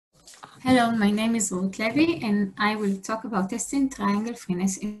Hello, my name is Reut Levi, and I will talk about testing triangle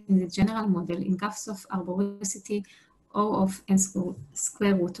freeness in the general model in graphs of arboricity O of n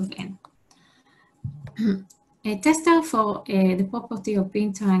square root of n. A tester for the property of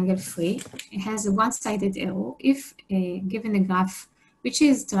being triangle free has a one-sided error if given a graph which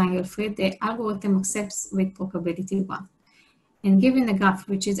is triangle free, the algorithm accepts with probability 1. And given a graph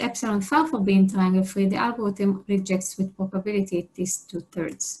which is epsilon far from being triangle free, the algorithm rejects with probability at least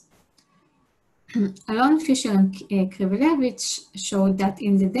 2/3. Alon, Fisher, and Krivelevich showed that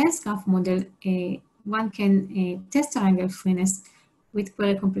in the dense graph model, one can test triangle freeness with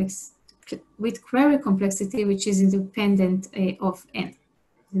query complexity, which is independent of n,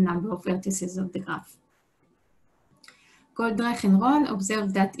 the number of vertices of the graph. Goldreich and Ron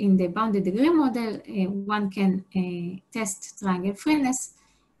observed that in the bounded degree model, one can test triangle freeness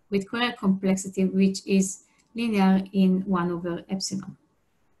with query complexity, which is linear in 1/epsilon.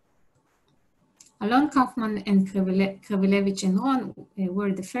 Alon, Kaufman, and Krivelevich and Ron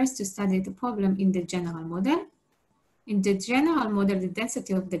were the first to study the problem in the general model. In the general model, the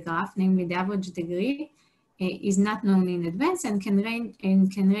density of the graph, namely the average degree, is not known in advance and can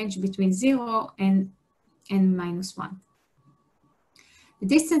range between 0 and n-1. The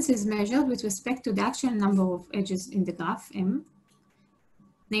distance is measured with respect to the actual number of edges in the graph, m.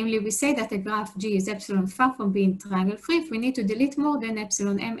 Namely, we say that a graph G is epsilon far from being triangle free if we need to delete more than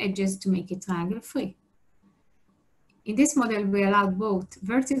epsilon m edges to make it triangle free. In this model, we allow both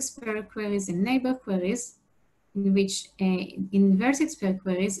vertex pair queries and neighbor queries, in which in vertex pair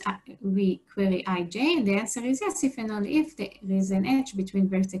queries, we query ij, and the answer is yes if and only if there is an edge between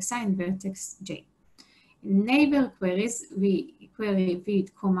vertex I and vertex j. In neighbor queries, we query v,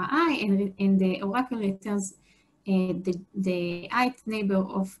 I, and the oracle returns the ith neighbor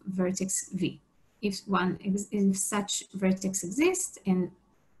of vertex v, if such vertex exists, and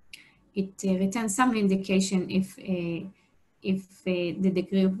it returns some indication if the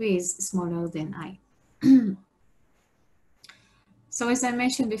degree of v is smaller than I. So as I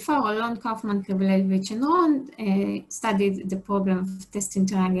mentioned before, Alon, Kaufman, Krivelevich, and Ron studied the problem of testing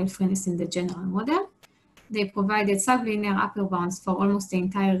triangle freeness in the general model. They provided sublinear upper bounds for almost the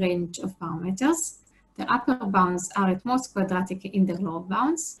entire range of parameters. The upper bounds are at most quadratic in their lower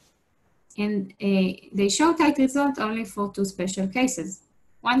bounds. And they show tight result only for two special cases.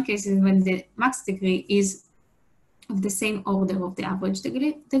 One case is when the max degree is of the same order of the average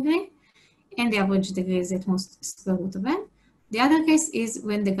degree, and the average degree is at most square root of n. The other case is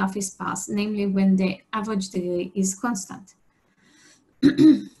when the graph is sparse, namely when the average degree is constant.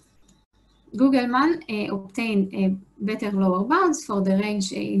 Gugelman obtained better lower bounds for the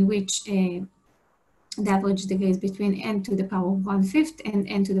range in which the average degree is between n to the power of 1/5 and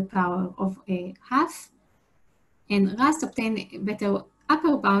n to the power of half. And Rast obtained better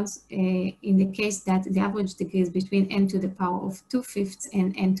upper bounds in the case that the average degree is between n to the power of 2/5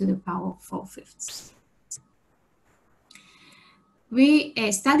 and n to the power of 4/5. We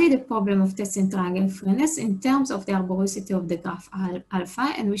studied the problem of testing triangle freeness in terms of the arboricity of the graph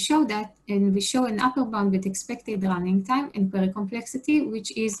alpha, and we show an upper bound with expected running time and query complexity,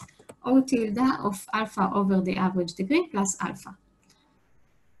 which is O tilde of alpha over the average degree plus alpha.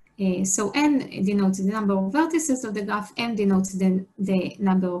 So n denotes the number of vertices of the graph, m denotes the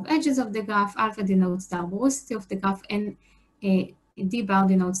number of edges of the graph, alpha denotes the arboricity of the graph, and d bar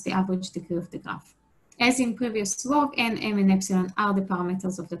denotes the average degree of the graph. As in previous work, n, m, and epsilon are the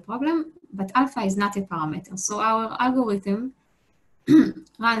parameters of the problem, but alpha is not a parameter. So our algorithm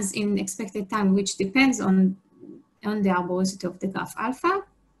runs in expected time, which depends on the arboricity of the graph alpha,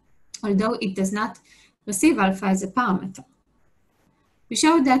 although it does not receive alpha as a parameter. We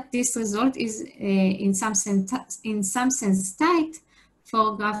show that this result is in some sense tight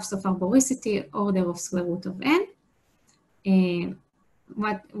for graphs of arboricity order of square root of n.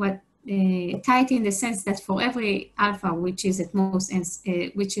 Tight in the sense that for every alpha which is at most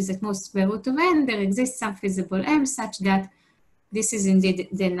square root of n, there exists some feasible m such that this is indeed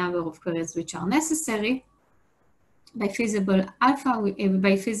the number of queries which are necessary. By feasible alpha,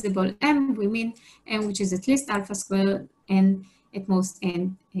 by feasible m, we mean m which is at least alpha squared and at most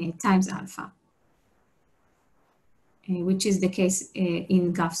n times alpha, which is the case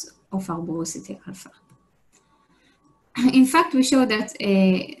in graphs of arboricity alpha. In fact, we show that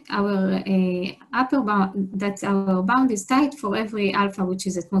our bound is tight for every alpha which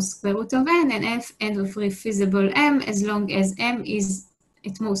is at most square root of n, and every feasible m as long as m is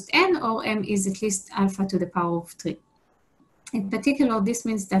at most n or m is at least alpha to the power of 3. In particular, this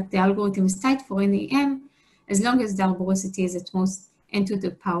means that the algorithm is tight for any m as long as the arboricity is at most n to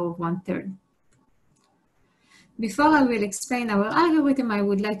the power of 1/3. Before I will explain our algorithm, I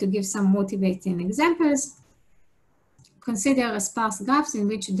would like to give some motivating examples. Consider a sparse graphs in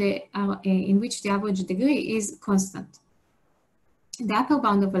which the average degree is constant. The upper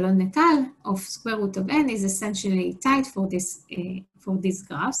bound of ln et al. Of square root of n is essentially tight for these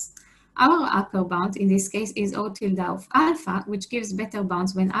graphs. Our upper bound in this case is O tilde of alpha, which gives better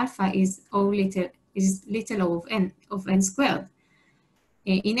bounds when alpha is little o of n squared.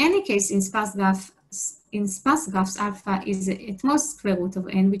 In any case, in sparse graphs, alpha is at most square root of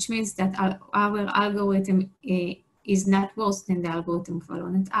n, which means that our algorithm is not worse than the algorithm of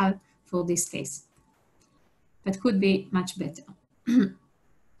ln et al. For this case, but could be much better.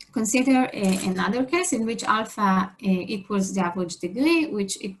 Consider another case in which alpha equals the average degree,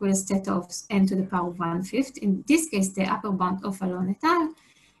 which equals theta of n to the power of 1/5. In this case, the upper bound of ln et al.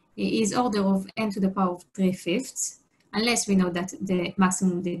 Is order of n to the power of 3/5, unless we know that the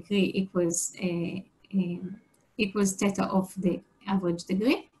maximum degree equals theta of the average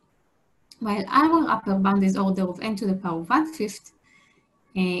degree, while our upper bound is order of n to the power of 1/5.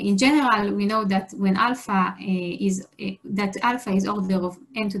 In general, we know that when alpha is order of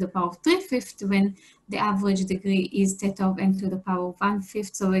n to the power of 3/5 when the average degree is theta of n to the power of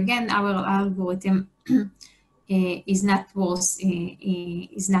 1/5. So again, our algorithm is not worse.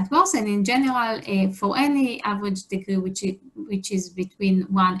 And in general, for any average degree which is between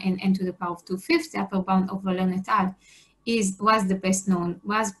 1 and n to the power of 2/5, the upper bound of ln et al.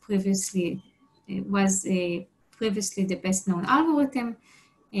 was previously the best known algorithm.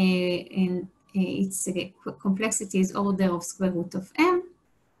 And its complexity is order of square root of m.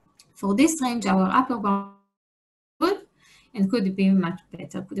 For this range, our upper bound good and could be much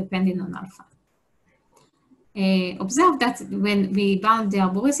better depending on alpha. Observe that when we bound the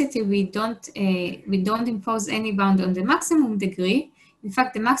arboricity, we don't impose any bound on the maximum degree. In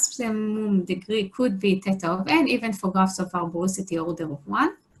fact, the maximum degree could be theta of n, even for graphs of arboricity order of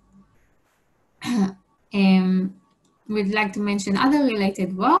 1. We'd like to mention other related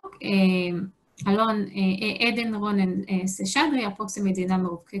work. Eden, Ron, and Seshadri approximate the number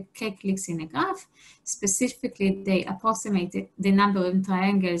of k-clicks in a graph. Specifically, they approximated the number of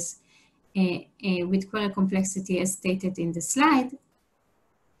triangles with query complexity as stated in the slide.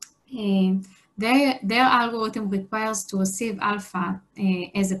 Their algorithm requires to receive alpha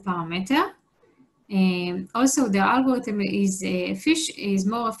as a parameter. Also, their algorithm is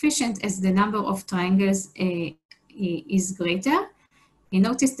more efficient as the number of triangles is greater. You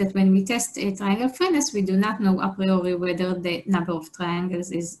notice that when we test a triangle freeness, we do not know a priori whether the number of triangles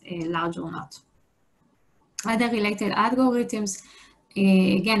is large or not. Other related algorithms,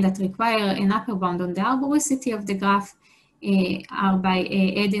 again, that require an upper bound on the arboricity of the graph are by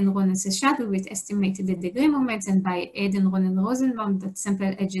Eden, Ron, and Seshadri with estimated degree moments, and by Eden, Ron, and Rosenbaum that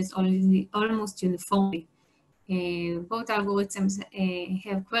sample edges almost uniformly. Both algorithms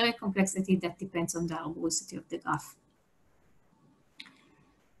have query complexity that depends on the arboricity of the graph.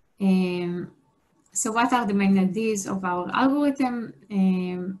 So what are the main ideas of our algorithm?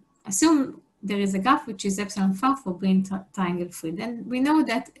 Assume there is a graph which is epsilon far for being triangle free. Then we know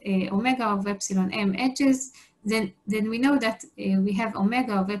that omega of epsilon m edges, then we know that we have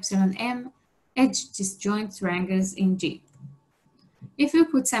omega of epsilon m edge disjoint triangles in G. If we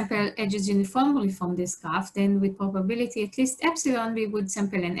could sample edges uniformly from this graph, then with probability at least epsilon, we would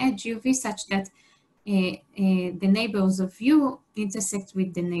sample an edge UV such that the neighbors of U intersect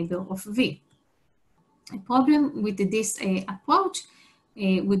with the neighbor of V. A problem with this approach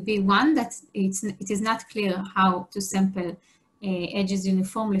would be one that it is not clear how to sample edges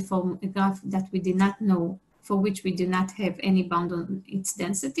uniformly from a graph that we did not know, for which we do not have any bound on its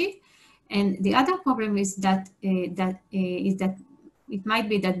density. And the other problem is that it might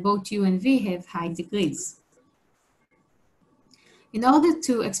be that both U and V have high degrees. In order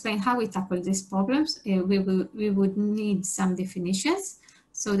to explain how we tackle these problems, we would need some definitions.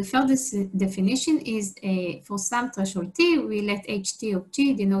 So the first definition is for some threshold t, we let ht of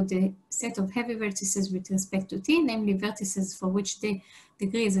g denote the set of heavy vertices with respect to t, namely vertices for which the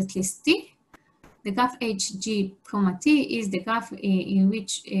degree is at least t. The graph hg, t is the graph in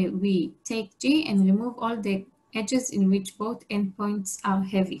which we take g and remove all the edges in which both endpoints are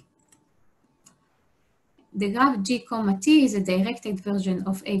heavy. The graph g, t is a directed version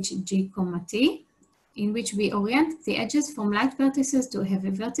of hg, t, in which we orient the edges from light vertices to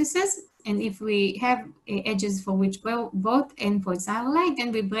heavy vertices. And if we have edges for which both endpoints are light,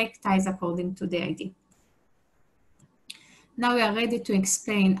 then we break ties according to the ID. Now we are ready to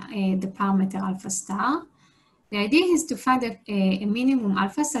explain the parameter alpha star. The idea is to find a minimum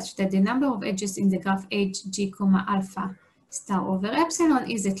alpha such that the number of edges in the graph hg, alpha star over epsilon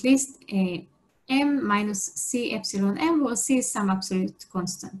is at least m minus c epsilon m, where c is some absolute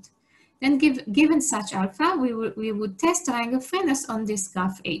constant. Then given such alpha, we would test triangle freeness on this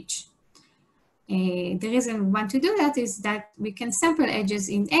graph H. The reason we want to do that is that we can sample edges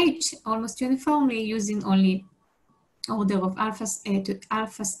in H almost uniformly using only order of alpha to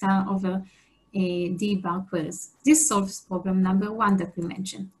alpha star over D bar queries. This solves problem number 1 that we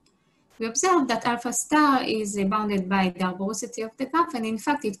mentioned. We observed that alpha star is bounded by the arboricity of the graph, and in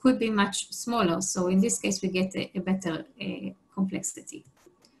fact, it could be much smaller. So in this case, we get a better complexity.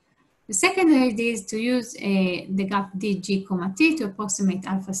 The second idea is to use the graph DG, T to approximate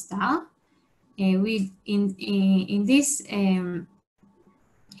alpha star. In this,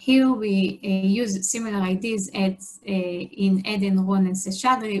 here we use similar ideas as in Eden, Ron, and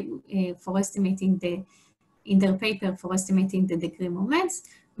Seshadri for estimating in their paper for estimating the degree moments.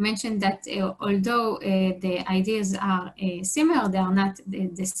 We mentioned that although the ideas are similar, they are not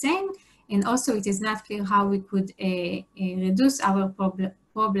the same. And also it is not clear how we could reduce our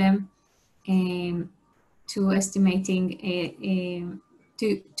problem to estimating,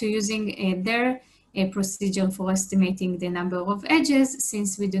 to using their procedure for estimating the number of edges,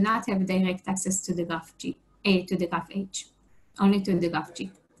 since we do not have direct access to the graph G, to the graph H, only to the graph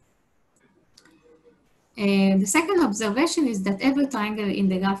G. The second observation is that every triangle in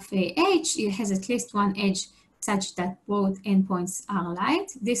the graph H has at least one edge such that both endpoints are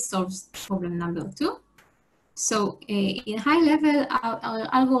light. This solves problem number 2. So in high level, our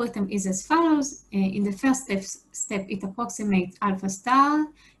algorithm is as follows. In the first step, it approximates alpha star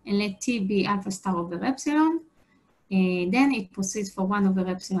and let T be alpha star over epsilon. Then it proceeds for 1 over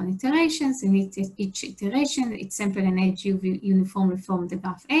epsilon iterations. In each iteration, it samples an edge uniformly from the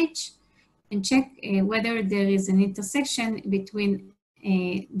graph H and check whether there is an intersection between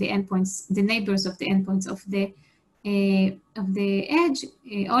the endpoints, the neighbors of the endpoints of the edge,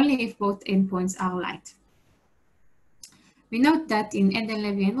 only if both endpoints are light. We note that in Eden,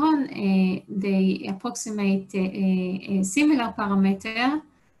 Levi, and Ron, they approximate a similar parameter,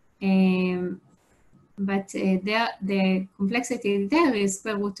 but the complexity there is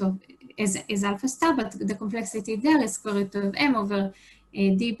square root of, is alpha star, but the complexity there is square root of m over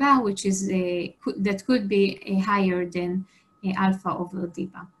d bar, which is that could be higher than alpha over d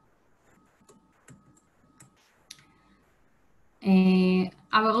bar.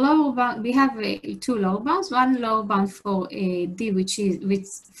 Our lower bound, we have 2 lower bounds. One lower bound for d, which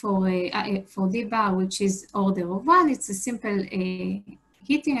is for d bar, which is order of 1. It's a simple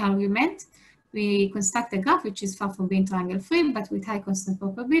heating argument. We construct a graph which is far from being triangle free, but with high constant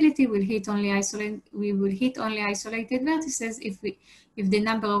probability. We will hit only isolated vertices if the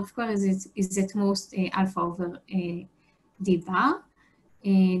number of queries is at most alpha over d bar.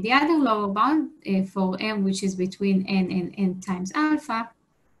 The other lower bound for m, which is between n and n times alpha,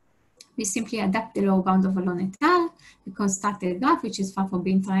 we simply adapt the lower bound of Alon et al. We construct a graph which is far from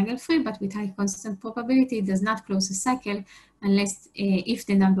being triangle free, but with high constant probability. It does not close a cycle unless if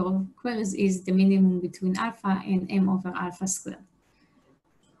the number of queries is the minimum between alpha and m over alpha squared.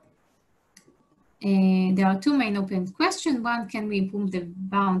 There are 2 main open questions. One, can we improve the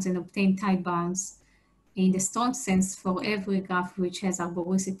bounds and obtain tight bounds in the strong sense for every graph which has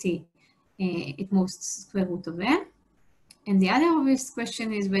arboricity at most square root of n? And the other obvious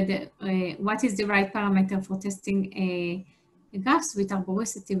question is whether what is the right parameter for testing graphs with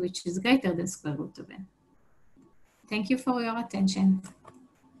arboricity which is greater than square root of n? Thank you for your attention.